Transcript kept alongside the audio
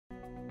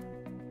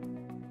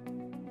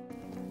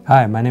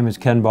Hi, my name is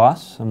Ken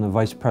Boss. I'm the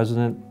Vice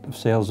President of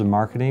Sales and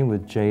Marketing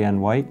with J.N.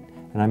 White,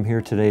 and I'm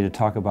here today to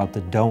talk about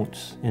the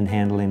don'ts in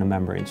handling a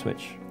membrane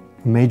switch.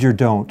 A major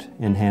don't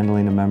in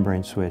handling a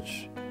membrane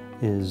switch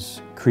is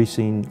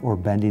creasing or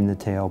bending the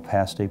tail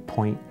past a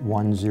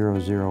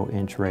 0.100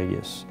 inch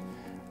radius.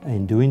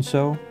 In doing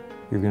so,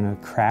 you're going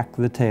to crack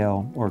the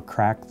tail or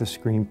crack the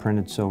screen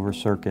printed silver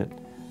circuit,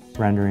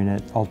 rendering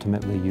it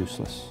ultimately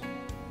useless.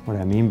 What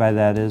I mean by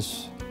that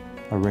is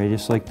a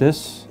radius like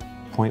this,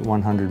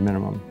 0.100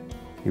 minimum.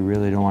 You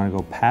really don't want to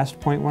go past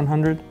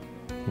 0.100,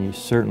 and you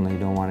certainly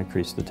don't want to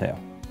crease the tail.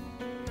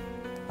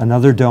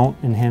 Another don't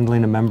in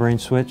handling a membrane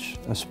switch,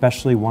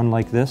 especially one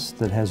like this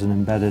that has an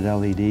embedded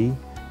LED,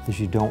 is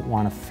you don't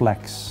want to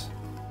flex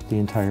the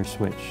entire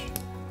switch.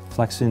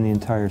 Flexing the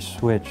entire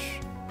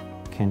switch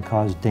can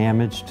cause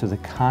damage to the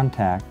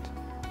contact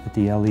at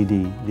the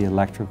LED, the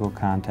electrical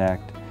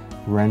contact,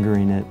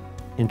 rendering it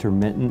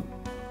intermittent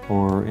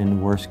or, in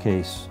the worst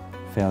case,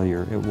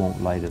 failure. It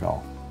won't light at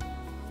all.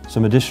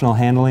 Some additional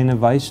handling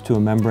advice to a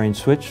membrane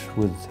switch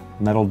with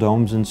metal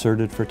domes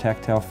inserted for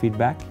tactile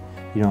feedback.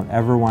 You don't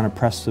ever want to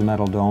press the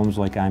metal domes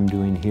like I'm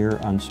doing here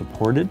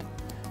unsupported.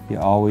 You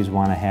always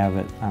want to have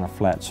it on a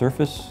flat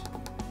surface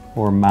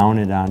or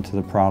mounted onto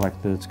the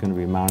product that it's going to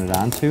be mounted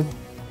onto.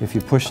 If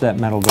you push that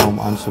metal dome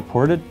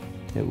unsupported,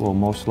 it will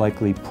most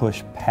likely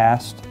push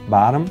past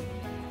bottom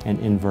and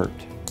invert,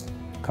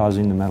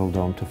 causing the metal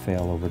dome to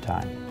fail over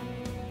time.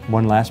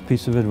 One last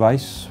piece of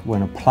advice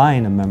when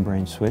applying a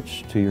membrane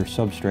switch to your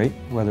substrate,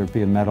 whether it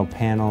be a metal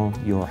panel,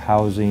 your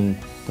housing,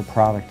 the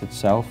product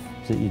itself,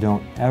 is that you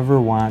don't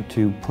ever want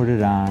to put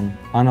it on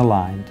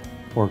unaligned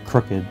or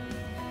crooked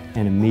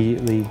and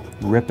immediately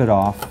rip it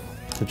off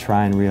to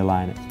try and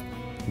realign it.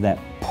 That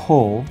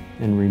pull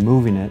in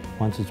removing it,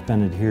 once it's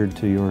been adhered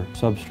to your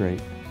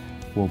substrate,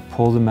 will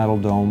pull the metal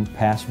dome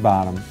past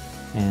bottom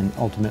and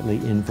ultimately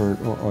invert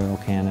or oil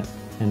can it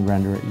and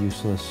render it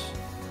useless,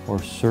 or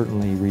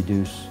certainly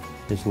reduce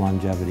its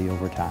longevity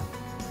over time.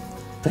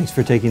 Thanks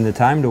for taking the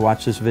time to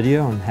watch this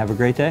video, and have a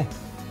great day.